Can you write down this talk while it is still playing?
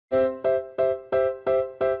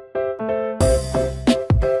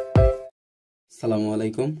আসসালামু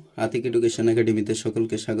আলাইকুম। আতিক এডুকেশন একাডেমিতে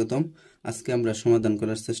সকলকে স্বাগতম। আজকে আমরা সমাধান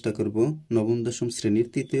করার চেষ্টা করব নবম-দশম শ্রেণীর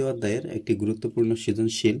তৃতীয় অধ্যায়ের একটি গুরুত্বপূর্ণ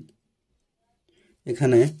সৃজনশীল।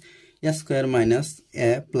 এখানে a square minus a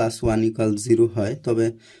plus 1 equal 0 হয়, তবে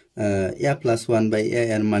a প্লাস 1 বাই a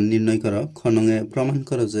এর মান নির্ণয় করো। খ নংয়ে প্রমাণ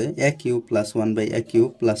করো যে a cube plus 1 by a cube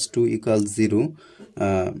plus 2 equal 0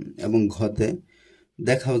 এবং ঘতে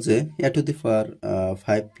দেখাও যে a to the power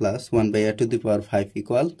 5 plus 1 by a to the power 5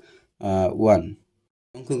 equal 1।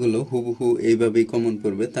 অঙ্কগুলো হুবহু এইভাবেই কমন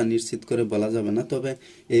পড়বে তা নিশ্চিত করে বলা যাবে না, তবে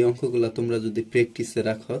এই অঙ্কগুলো তোমরা যদি প্র্যাকটিসে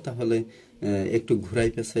রাখো তাহলে একটু ঘুরাই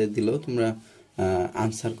পেঁচাই দিলেও তোমরা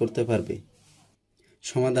আনসার করতে পারবে।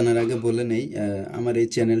 সমাধানের আগে বলে নেই, আমার এই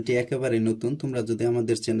চ্যানেলটি একেবারে নতুন। তোমরা যদি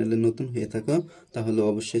আমাদের চ্যানেলে নতুন হয়ে থাকো তাহলে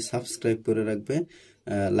অবশ্যই সাবস্ক্রাইব করে রাখবে,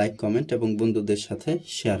 লাইক কমেন্ট এবং বন্ধুদের সাথে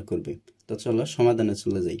শেয়ার করবে। তো চলো সমাধানে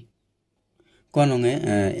চলে যাই। ক নংয়ে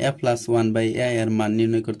a প্লাস 1 বাই a এর মান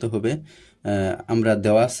নির্ণয় করতে হবে। আমরা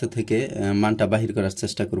দেওয়া আছে থেকে মানটা বাহির করার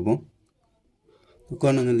চেষ্টা করব। ক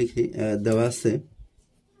নংয়ে লিখি দেওয়া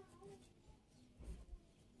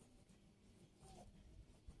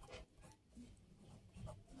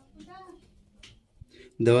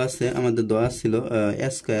আছে আমাদের দেওয়া ছিল a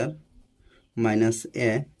square minus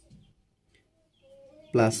a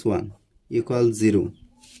plus 1 equal 0।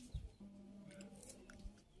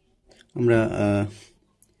 আমরা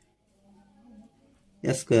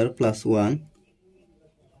a স্কয়ার প্লাস 1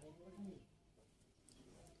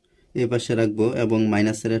 এই পাশে রাখবো এবং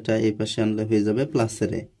মাইনাসের এটা এই পাশে আনলে হয়ে যাবে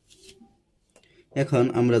প্লাসের a। এখন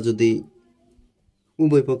আমরা যদি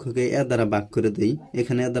উভয় পক্ষকে a দ্বারা ভাগ করে দেই,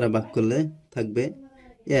 এখানে a দ্বারা ভাগ করলে থাকবে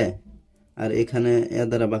a, আর এখানে a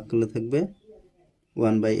দ্বারা ভাগ করলে থাকবে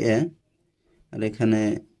 1 বাই a, আর এখানে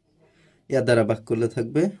a দ্বারা ভাগ করলে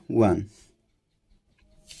থাকবে 1।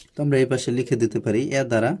 তো আমরা এই পাশে লিখে দিতে পারি a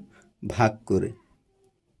দ্বারা ভাগ করে।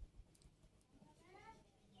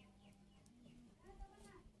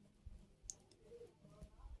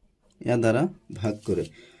 a দ্বারা ভাগ করে,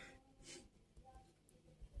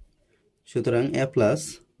 সুতরাং a plus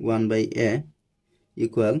 1 by a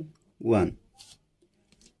equal 1।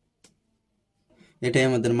 এটাই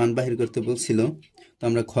আমাদের মান বাহির করতে বলছিল। তো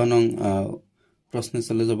আমরা খ নং প্রশ্নে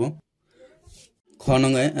চলে যাব। খ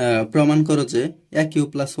নংয়ে প্রমাণ করো যে a cube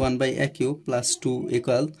plus 1 by a cube plus 2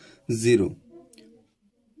 equal 0।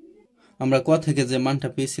 আমরা ক থেকে যে মানটা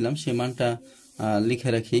পেয়েছিলাম সেই মানটা লিখে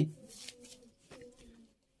রাখি।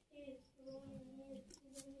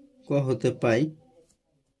 ক হতে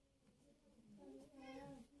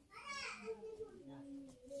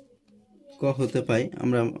পাই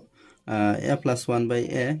আমরা a plus 1 by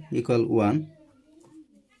a equal 1।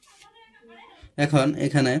 এখন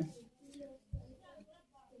এখানে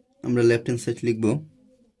আমরা লেফট হ্যান্ড সাইড লিখব।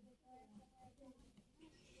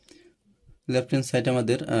 লেফট হ্যান্ড সাইড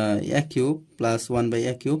আমাদের a cube plus 1 by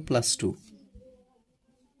a cube plus 2,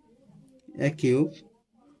 a cube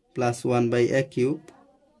plus 1 by a cube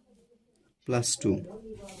plus 2।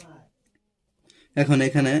 এখন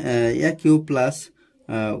এখানে a cube plus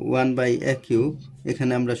 1 by a cube,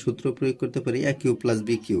 এখানে আমরা সূত্র প্রয়োগ করতে পারি a কিউব প্লাস b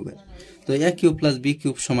কিউবের। তো a cube plus b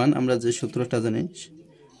cube সমান আমরা যে সূত্রটা জানি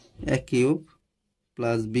a cube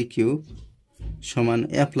plus b cube সমান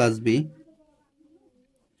a plus b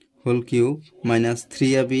whole cube minus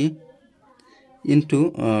 3ab into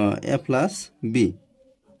a plus b।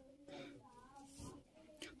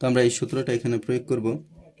 তো আমরা এই সূত্রটা এখানে প্রয়োগ করব।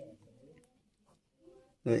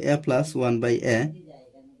 a plus 1 by a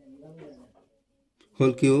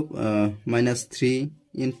whole cube minus 3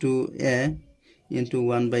 into a into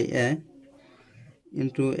 1 by a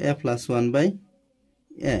into a plus 1 by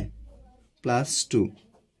a plus 2।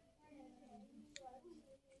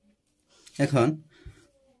 এখন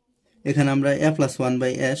এখানে আমরা a প্লাস 1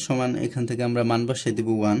 বাই a সমান এখান থেকে আমরা মান বসাই দিব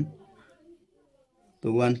 1। তো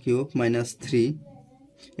 1 কিউব মাইনাস 3,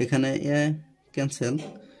 এখানে a ক্যান্সেল,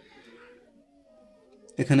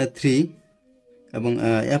 এখানে 3 এবং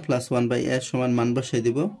a প্লাস 1 বাই a সমান মান বসাই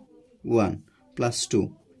দিব 1 প্লাস 2।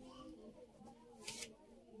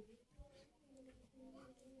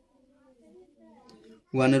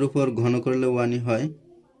 ওয়ানের উপর ঘন করলে 1ই হয়,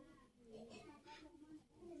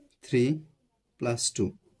 3 প্লাস 2।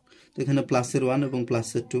 তো এখানে প্লাসের 1 এবং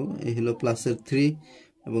প্লাসের 2, এই হলো প্লাসের 3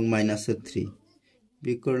 এবং মাইনাসের 3,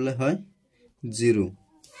 বিয়োগ করলে হয় 0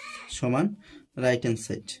 সমান রাইট হ্যান্ড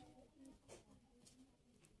সাইড।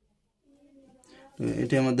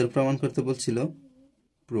 এটা আমাদের প্রমাণ করতে বলছিল,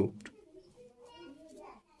 প্রুভড।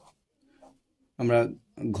 আমরা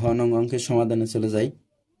ঘ নং অঙ্কের সমাধানে চলে যাই।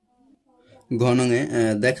 ঘ নংয়ে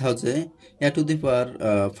দেখাও যে a to the power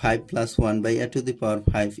 5 plus 1 by a to the power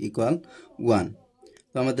 5 equal 1।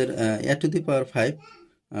 তো আমাদের a to the power 5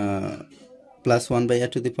 plus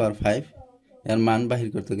 1/a⁵ এর মান বাহির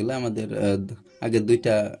করতে গেলে আমাদের আগে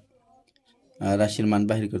দুইটা রাশির মান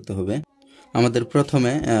বাহির করতে হবে। আমাদের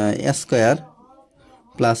প্রথমে a²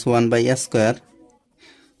 প্লাস 1/a²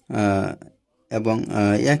 এবং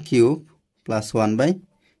a³ প্লাস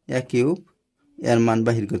 1/a³ এর মান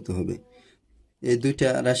বাহির করতে হবে। এই দুইটা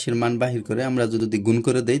রাশির মান বাহির করে আমরা যদি গুণ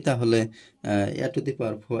করে দেই তাহলে a⁵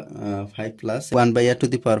 প্লাস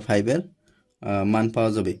 1/a⁵ এর মান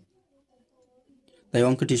পাওয়া যাবে। তাই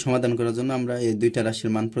অঙ্কটি সমাধান করার জন্য আমরা এই দুইটা রাশির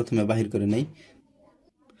মান প্রথমে বাহির করে নেই।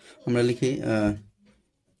 আমরা লিখি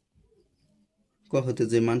ক হতে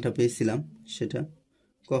যে মানটা পেয়েছিলাম সেটা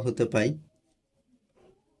ক হতে পাই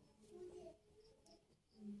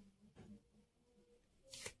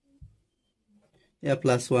a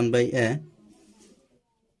প্লাস 1/a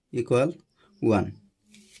 = 1।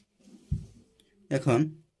 এখন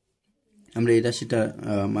আমরা এই রাশিটা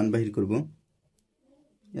মান বাহির করব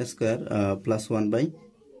a² প্লাস 1/a²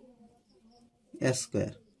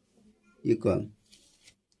 ইকুয়াল।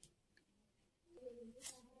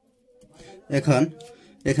 এখন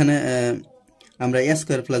এখানে আমরা a²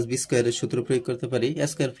 প্লাস b² এর সূত্র প্রয়োগ করতে পারি।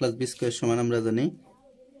 a² প্লাস b² সমান আমরা জানি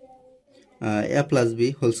a plus b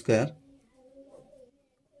whole square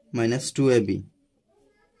minus 2ab।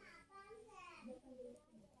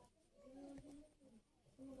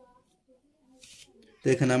 তো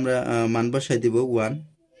এখানে আমরা মান বসাই দিব 1,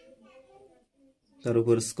 তার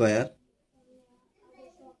উপর স্কয়ার।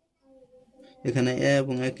 এখানে a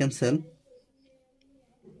এবং a ক্যান্সেল,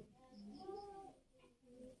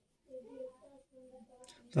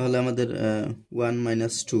 তাহলে আমাদের 1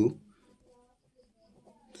 মাইনাস 2,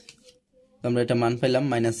 আমরা এটা মান পাইলাম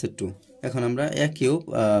 -2। এখন আমরা a³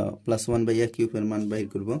 প্লাস 1/a³ এর মান বাহির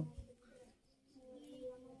করব।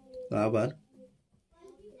 তো আবার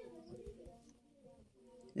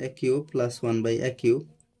a³ প্লাস 1/a³।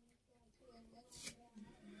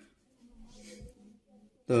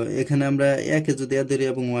 তো এখানে আমরা a কে যদি a ধরি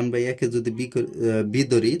এবং 1/a কে যদি b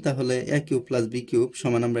ধরি তাহলে a³ প্লাস b³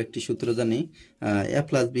 সমান আমরা একটি সূত্র জানি a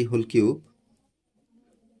plus b whole cube,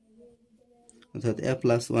 অর্থাৎ a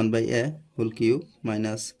plus 1/a whole cube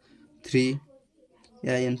minus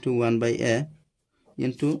 3a into 1/a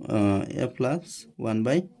into a plus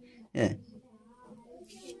 1/a।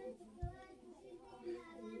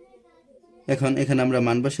 এখন এখানে আমরা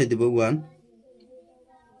মান বসাই দিব 1।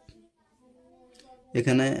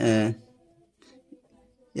 এখানে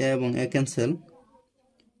a এবং a ক্যান্সেল,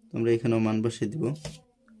 আমরা এখানেও মান বসাই দিব।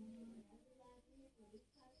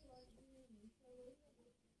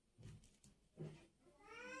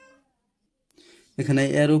 এখানে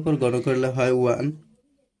এর উপর গণ করলে হয় 1,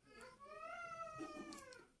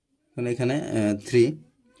 এখানে 3।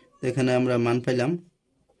 এখানে আমরা মান পাইলাম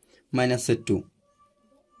 -2।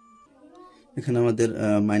 এখানে আমাদের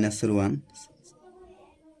 -1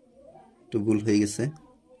 একটু ভুল হয়ে গেছে।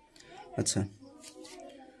 আচ্ছা,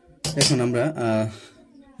 এখন আমরা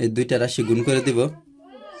এই দুইটা রাশি গুণ করে দিব।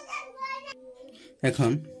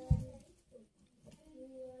 এখন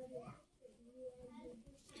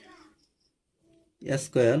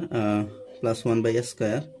a² প্লাস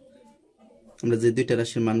 1/a², আমরা যে দুইটা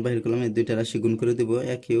রাশির মান বাহির করলাম এই দুইটা রাশি গুণ করে দিব।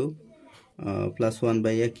 a³ plus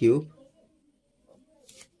 1/a³।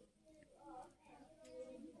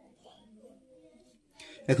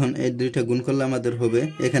 এখন এই দুইটা গুণ করলে আমাদের হবে,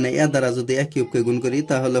 এখানে a দ্বারা যদি a³ কে গুণ করি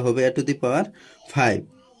তাহলে হবে a⁵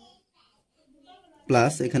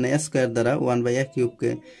 প্লাস এখানে a² দ্বারা 1/a³ কে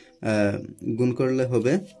গুণ করলে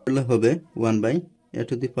হবে 1/a⁵।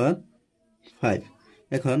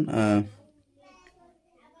 এখন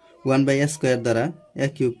 1/a² দ্বারা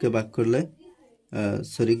a³ কে ভাগ করলে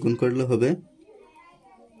গুণ করলে হবে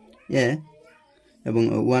a, এবং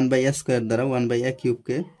 1/a² দ্বারা 1/a³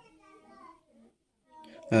 কে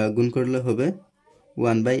গুণ করলে হবে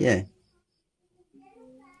 1/a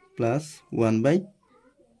প্লাস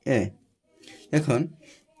 1/a। এখন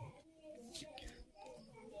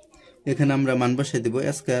এখানে আমরা মান বসাই দিব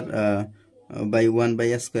a² বাই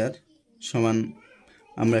 1/a² সমান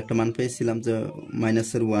আমরা একটা মান পেয়েছিলাম যে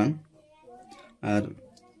 -1, আর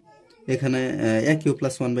এখানে a³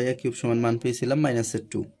 প্লাস 1/a³ সমান মান পেয়েছিলাম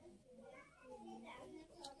 -2।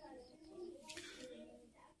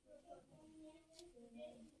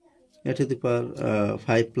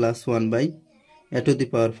 a⁵ প্লাস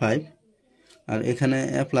 1/a⁵, আর এখানে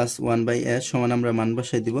a প্লাস 1/a সমান আমরা মান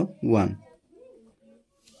বসাই দিব 1।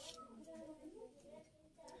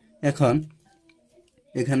 এখন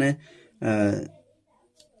এখানে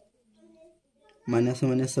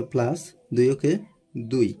মাইনাস প্লাস 2 কে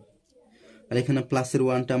 2, আর এখানে প্লাসের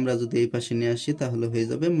 1টা আমরা যদি এই পাশে নিয়ে আসি তাহলে হয়ে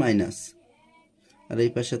যাবে মাইনাস, আর এই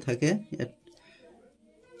পাশে থাকে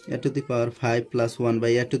a to the power 5 plus 1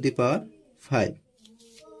 by a to the power 5.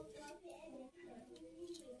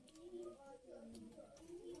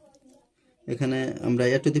 এখানে আমরা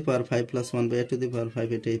a to the power 5 plus 1 by a to the power 5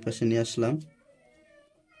 এটা এই পাশে নিয়ে আসলাম।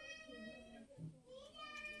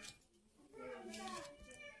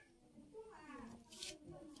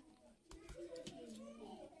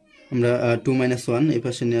 আমরা 2 minus 1 এই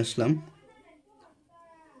পাশে নিয়ে আসলাম।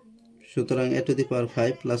 সুতরাং a to the power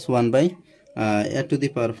 5 plus 1 by a to the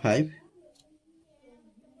power 5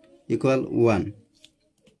 equal 1।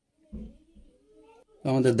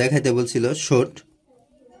 আমাদের দেখাইতে বলছিল শর্ট